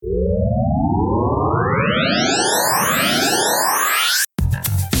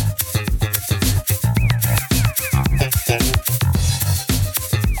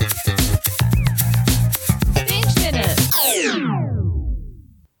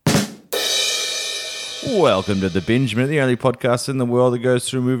Welcome to the Binge Minute, the only podcast in the world that goes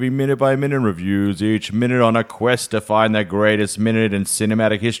through movie minute by minute and reviews each minute on a quest to find the greatest minute in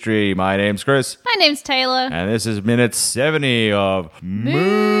cinematic history. My name's Chris. My name's Taylor. And this is minute 70 of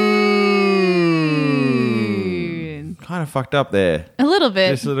Moon. Kind of fucked up there. A little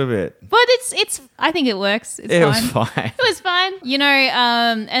bit. Just a little bit. But it's I think it works. It's It fine. was fine. It was fine. You know,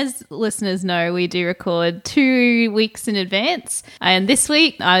 as listeners know, we do record 2 weeks in advance. And this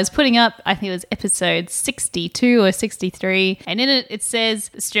week I was putting up, I think it was episode 62 or 63. And in it says,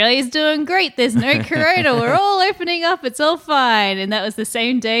 Australia's doing great. There's no corona. We're all opening up. It's all fine. And that was the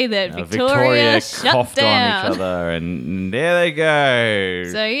same day that Victoria shut coughed down. on each other, and there they go.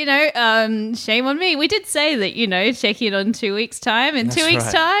 So, you know, shame on me. We did say that, you know, check in on 2 weeks' time. In 2 weeks'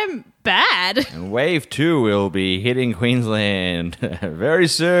 right. time, bad. And Wave 2 will be hitting Queensland very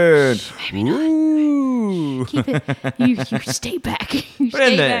soon. Ooh. Keep it. You stay back. You But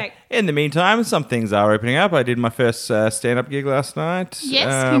stay back. in the meantime, some things are opening up. I did my first stand-up gig last night. Yes,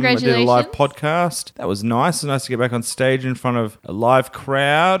 I did a live congratulations. podcast. That was nice. It's nice to get back on stage in front of a live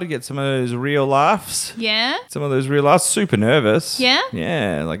crowd, get some of those real laughs. Yeah. Some of those real laughs. Super nervous. Yeah?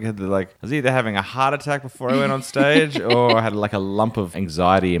 Yeah. I was either having a heart attack before I went on stage, or I had like a lump of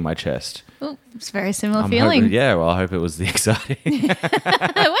anxiety in my chest. Oh, it's a very similar I'm feeling. hoping, yeah. Well, I hope it was the anxiety.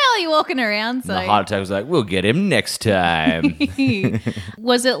 Well, you're walking around, so. The heart attack was like, we'll get him next time.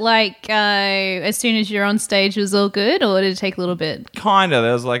 Was it like as soon as you're on stage, it was all good, or did it take a little bit? Kind of.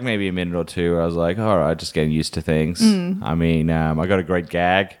 There was like maybe a minute or two where I was like, all right, just getting used to things. I mean, I got a great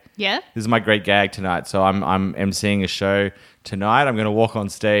gag. Yeah. This is my great gag tonight. So I'm emceeing a show tonight. I'm going to walk on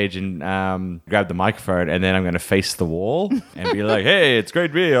stage and grab the microphone, and then I'm going to face the wall and be like, hey, it's great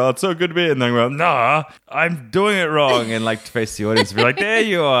to be here. Oh, it's so good to be here. And then go, nah, I'm doing it wrong. And like to face the audience and be like, there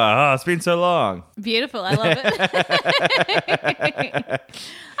you are. Oh, it's been so long. Beautiful. I love it.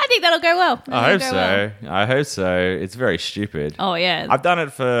 I think that'll go well. I hope so. It's very stupid. Oh, yeah. I've done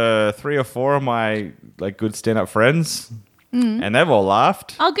it for 3 or 4 of my like good stand-up friends, and they've all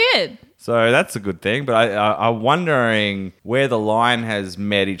laughed. Oh, good. So that's a good thing. But I'm wondering where the line has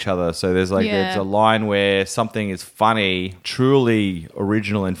met each other. So there's Yeah. a line where something is funny, truly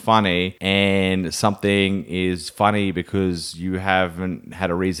original and funny, and something is funny because you haven't had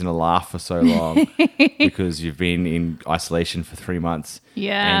a reason to laugh for so long because you've been in isolation for 3 months.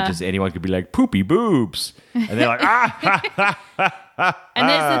 Yeah. And just anyone could be like, poopy boobs. And they're like, And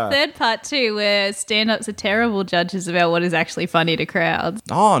there's the third part too, where stand-ups are terrible judges about what is actually funny to crowds.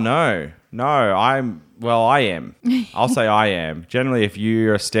 Oh, no. I am. I'll say I am. Generally, if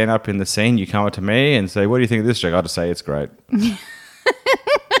you're a stand-up in the scene, you come up to me and say, what do you think of this joke? I'll just say, it's great.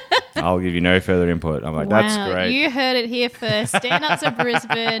 I'll give you no further input. I'm like, that's great. You heard it here first. Stand-ups of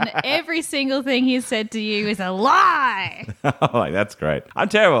Brisbane. Every single thing he said to you is a lie. I'm like, that's great. I'm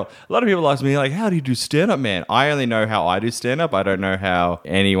terrible. A lot of people ask me, like, how do you do stand-up, man? I only know how I do stand-up. I don't know how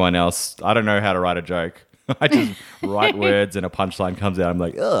anyone else, I don't know how to write a joke. I just write words and a punchline comes out. I'm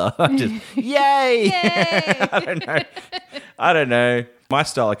like, ugh. I just, yay. Yay. I don't know. My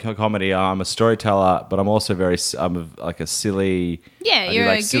style of comedy, I'm a storyteller, but I'm also I'm like a silly. Yeah, I you're do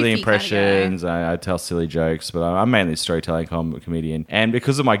like a silly goofy kind of impressions. I tell silly jokes, but I'm mainly a storytelling comedian. And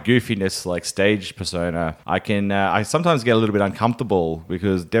because of my goofiness, like stage persona, I sometimes get a little bit uncomfortable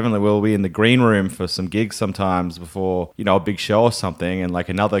because definitely we'll be in the green room for some gigs sometimes before, you know, a big show or something, and like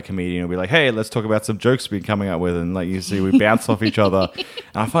another comedian will be like, hey, let's talk about some jokes we've been coming up with, and like you see, we bounce off each other, and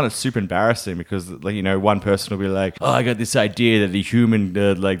I find it super embarrassing because, like, you know, one person will be like, oh, I got this idea that the human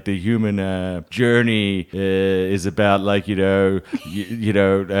journey is about, like, as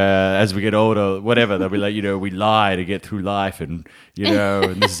we get older, whatever. They'll be like, we lie to get through life, and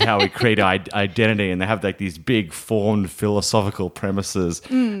and this is how we create identity. And they have like these big formed philosophical premises,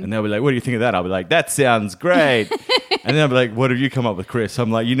 and they'll be like, what do you think of that? I'll be like, that sounds great. And then I'll be like, what have you come up with, Chris?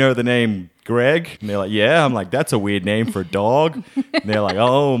 I'm like, the name Greg? And they're like, yeah. I'm like, that's a weird name for a dog. And they're like,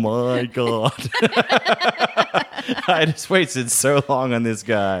 oh my God. I just wasted so long on this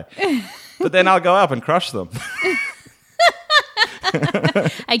guy. But then I'll go up and crush them.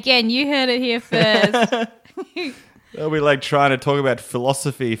 Again, you heard it here first. They'll be like trying to talk about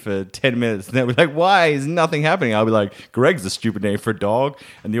philosophy for 10 minutes. And they'll be like, why is nothing happening? I'll be like, Greg's a stupid name for a dog.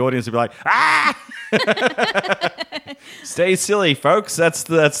 And the audience will be like, ah! Stay silly, folks. That's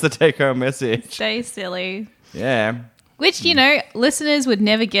the take-home message. Stay silly. Yeah. Which, listeners would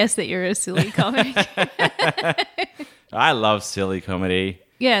never guess that you're a silly comic. I love silly comedy.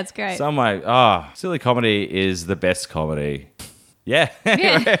 Yeah, it's great. Silly comedy is the best comedy. Yeah.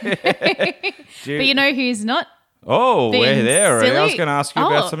 Yeah. But you know who's not? Oh, we're being there. Right? I was silly? going to ask you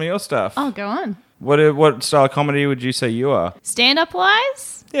about some of your stuff. Oh, go on. What style of comedy would you say you are? Stand-up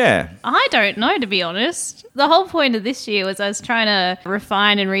wise? Yeah. I don't know, to be honest. The whole point of this year was I was trying to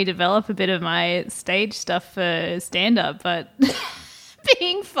refine and redevelop a bit of my stage stuff for stand-up, but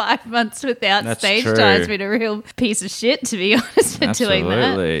being 5 months without That's stage true. time's been a real piece of shit, to be honest, for doing that.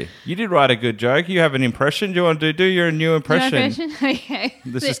 Absolutely. You did write a good joke. You have an impression. Do you want to do your new impression? Okay.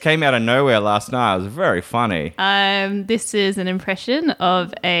 This just came out of nowhere last night. It was very funny. This is an impression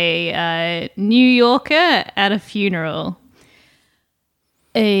of a New Yorker at a funeral.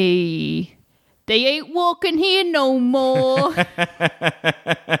 Hey, they ain't walking here no more.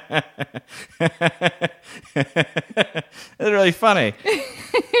 That's really funny.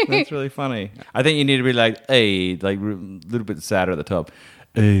 That's really funny. I think you need to be like, hey, like a little bit sadder at the top.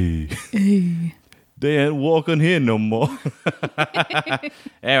 Hey. They ain't walking here no more.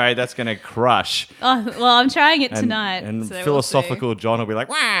 Anyway, that's going to crush. Oh, well, I'm trying it tonight. And so we'll philosophical John will be like,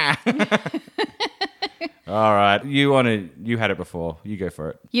 wah. All right. You had it before. You go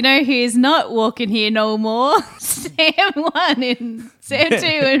for it. see. You know who's not walking here no more? Sam 1 in Sam 2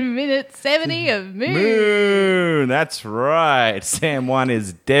 in minute 70 of Moon. Moon. That's right. Sam 1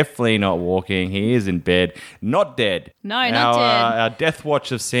 is definitely not walking. He is in bed. Not dead. No, not dead. Our death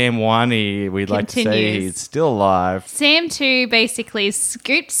watch of Sam 1, we'd like to say Continues. he's still alive. Sam 2 basically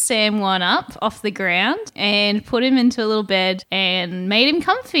scooped Sam 1 up off the ground and put him into a little bed and made him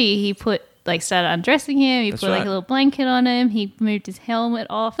comfy. He started undressing him. He That's put right. a little blanket on him. He moved his helmet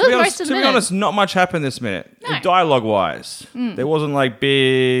off. That was most of the To be minute. honest, not much happened this minute. No. Mm. Dialogue-wise. There wasn't like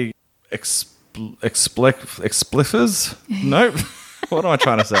big explifers. Nope. What am I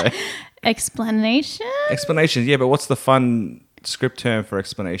trying to say? Explanation? Explanations, yeah, but what's the fun script term for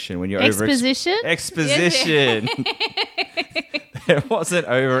explanation when you're Exposition? Exposition. There wasn't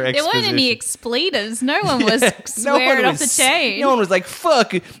over There exposition. weren't any expletives. No one was swearing off the chain. No one was like,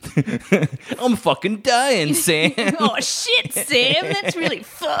 fuck, I'm fucking dying, Sam. Oh, shit, Sam. That's really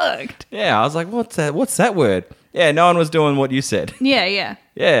fucked. Yeah, I was like, what's that word? Yeah, no one was doing what you said. Yeah, yeah.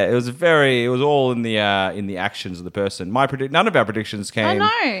 Yeah, it was all in the actions of the person. None of our predictions came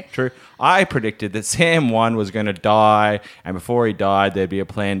know. true. I predicted that Sam 1 was going to die, and before he died, there'd be a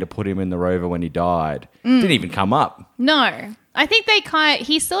plan to put him in the rover when he died. Didn't even come up. No. I think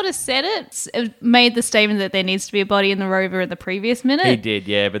he sort of said it, made the statement that there needs to be a body in the rover in the previous minute. He did,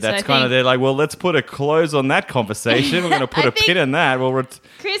 yeah, but that's I kind of, think- they're like, well, let's put a close on that conversation. We're going to put I a think- pin in that. Well,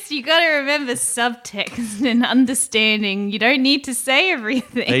 Chris, you got to remember subtext and understanding. You don't need to say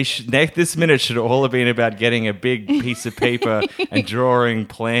everything. this minute should all have been about getting a big piece of paper and drawing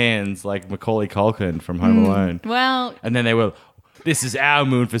plans like Macaulay Culkin from Home Alone. Well, And then they will, this is our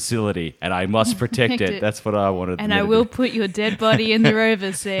moon facility, and I must protect Protect it. it. That's what I wanted. and them I to will do. put your dead body in the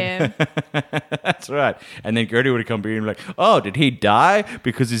rover, Sam. That's right. And then Gertie would have come in and be like, oh, did he die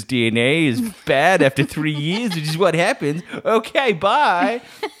because his DNA is bad after 3 years, which is what happens? Okay, bye.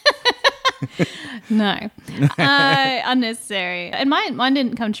 No. Unnecessary. And mine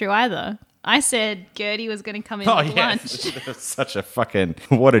didn't come true either. I said Gertie was going to come in with lunch. Such a fucking,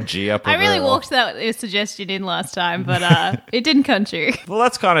 what a G up. I of really her. walked that suggestion in last time, but it didn't come true. Well,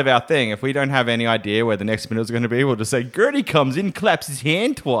 that's kind of our thing. If we don't have any idea where the next minute is going to be, we'll just say, Gertie comes in, claps his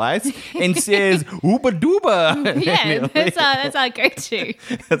hand twice, and says, ooba dooba. Yeah, that's our go-to.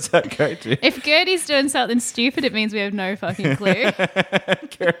 That's our go-to. If Gertie's doing something stupid, it means we have no fucking clue.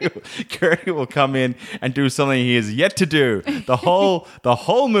 Gertie will come in and do something he has yet to do. The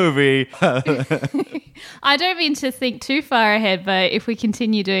whole movie. I don't mean to think too far ahead, but if we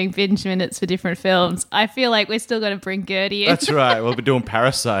continue doing binge minutes for different films, I feel like we're still going to bring Gertie in. That's right. We'll be doing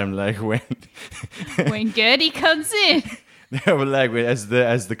Parasite like when When Gertie comes in. like as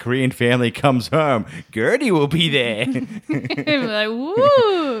the Korean family comes home, Gertie will be there. We're like,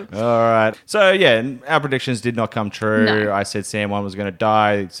 woo! All right. So yeah, our predictions did not come true. No. I said Sam 1 was going to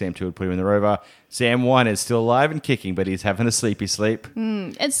die. Sam 2 would put him in the rover. Sam 1 is still alive and kicking, but he's having a sleepy sleep.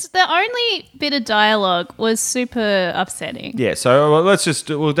 It's the only bit of dialogue was super upsetting. Yeah. So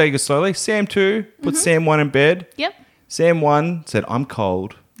we'll take it slowly. Sam 2 put Sam 1 in bed. Yep. Sam 1 said, "I'm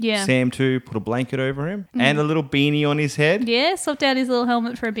cold." Yeah. Sam 2 put a blanket over him and a little beanie on his head. Yeah, swapped out his little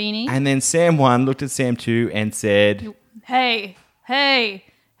helmet for a beanie. And then Sam 1 looked at Sam 2 and said, Hey, hey,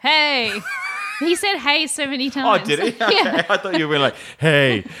 hey. He said hey so many "Oh, times. did he? Okay. Yeah. I thought you were like,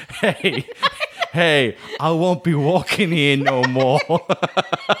 hey, hey, hey, I won't be walking here no more."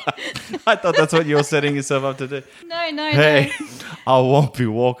 I thought that's what you were setting yourself up to do. No. Hey, I won't be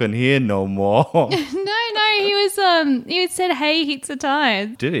walking here no more. He said hey heaps of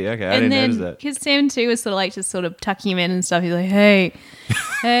times. Did he? Okay, I didn't notice that. Because Sam too was sort of like just sort of tucking him in and stuff. He's like, hey,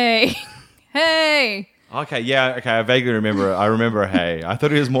 hey, hey. Okay, yeah, okay, I vaguely remember. I remember a hey. I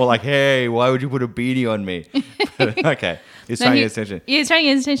thought it was more like, hey, why would you put a beanie on me? Okay. He's trying to get his attention. Yeah, he's trying to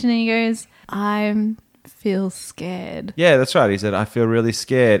get his attention, and he goes, "I feel scared." Yeah, that's right. He said, I feel really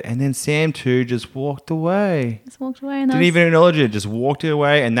scared. And then Sam 2 just walked away. Just walked away, and Didn't even acknowledge it. Just walked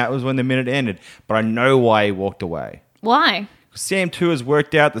away, and that was when the minute ended. But I know why he walked away. Why? Sam 2 has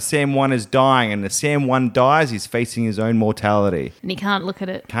worked out that Sam 1 is dying, and if Sam 1 dies, he's facing his own mortality. And he can't look at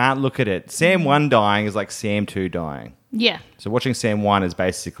it. Can't look at it. Sam 1 dying is like Sam 2 dying. Yeah. So watching Sam 1 is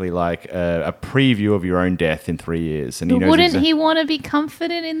basically like a preview of your own death in 3 years. And he But knows wouldn't he want to be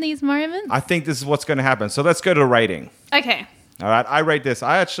comforted in these moments? I think this is what's going to happen. So let's go to rating. Okay. All right, I rate this.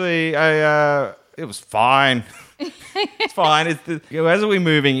 It was fine. It's fine. As we're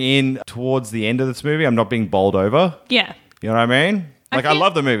moving in towards the end of this movie, I'm not being bowled over. Yeah. You know what I mean? Like, I feel-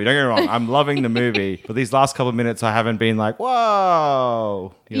 love the movie. Don't get me wrong. I'm loving the movie. But these last couple of minutes, I haven't been like,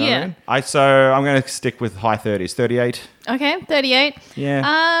 whoa. You know what I mean? So I'm going to stick with high 30s. 38. Okay, 38. Yeah.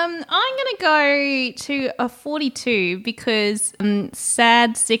 I'm going to go to a 42 because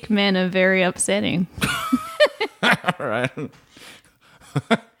sad, sick men are very upsetting. All right.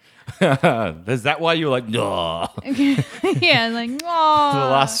 Is that why you were like, no? Yeah, like, oh.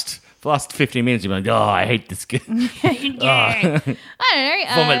 For the last 15 minutes, you're like, oh, I hate this guy. Yeah. I don't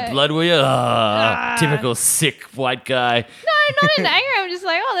know. Vomit blood, will you? Typical sick white guy. No, not in anger. I'm just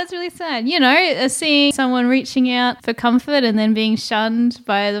like, oh, that's really sad. You know, seeing someone reaching out for comfort and then being shunned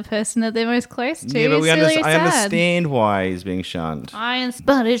by the person that they're most close to Yeah, but is really sad. I understand why he's being shunned.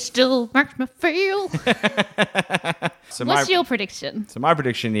 But it still makes me feel. So What's your prediction? So my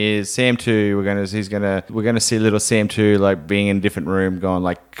prediction is Sam 2. We're gonna see little Sam 2 like being in a different room, going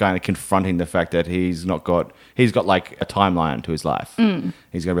like kind of confronting the fact that he's got like a timeline to his life.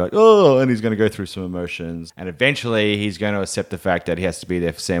 He's gonna be like, oh, and he's gonna go through some emotions, and eventually he's going to accept the fact that he has to be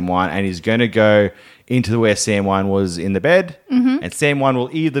there for Sam 1, and he's going to go into where Sam 1 was in the bed, and Sam 1 will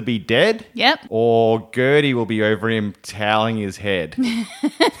either be dead, Yep. or Gertie will be over him toweling his head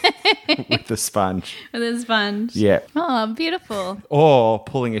with the sponge. With a sponge. Yeah. Oh, beautiful. Or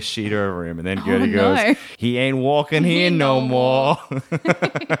pulling a sheet over him, and then Gertie no. goes, he ain't walking here no more.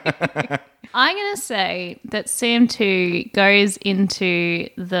 I'm going to say that Sam 2 goes into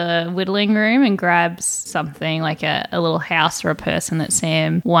the whittling room and grabs something like a little house or a person that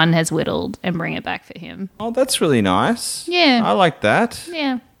Sam 1 has whittled and bring it back for him. Oh, that's really nice. Yeah. I like that.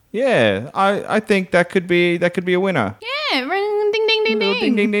 Yeah. Yeah, I think that could be a winner. Yeah. Ring, ding, ding, ding, Little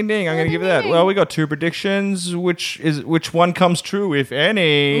ding. ding, ding, ding, ding. I'm going to give it that. ding. Well, we got 2 predictions. Which one comes true, if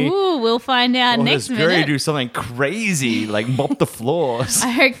any? Ooh, we'll find out Or next does Gertie minute. do something crazy, like mop the floors? I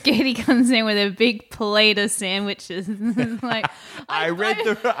hope Gertie comes in with a big plate of sandwiches. Like, I read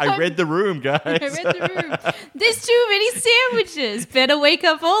the room, guys. I read the room. There's too many sandwiches. Better wake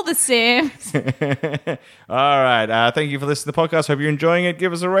up all the Sams. All right. Thank you for listening to the podcast. Hope you're enjoying it.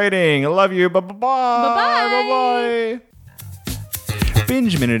 Give us a rating. I love you. Bye-bye. Bye-bye. Bye-bye.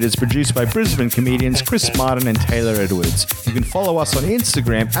 Binge Minute is produced by Brisbane comedians Chris Martin and Taylor Edwards. You can follow us on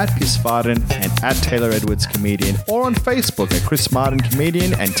Instagram at @PissFarden and at Taylor Edwards Comedian, or on Facebook at Chris Martin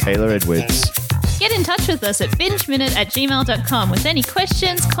Comedian and Taylor Edwards. Get in touch with us at bingeminute@gmail.com with any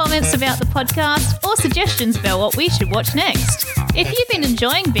questions, comments about the podcast, or suggestions about what we should watch next. If you've been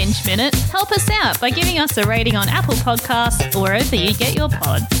enjoying Binge Minute, help us out by giving us a rating on Apple Podcasts or wherever you get your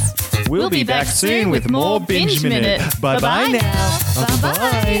pods. We'll be back soon with more Binge Minute. Bye-bye now.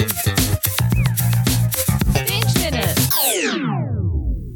 Bye-bye.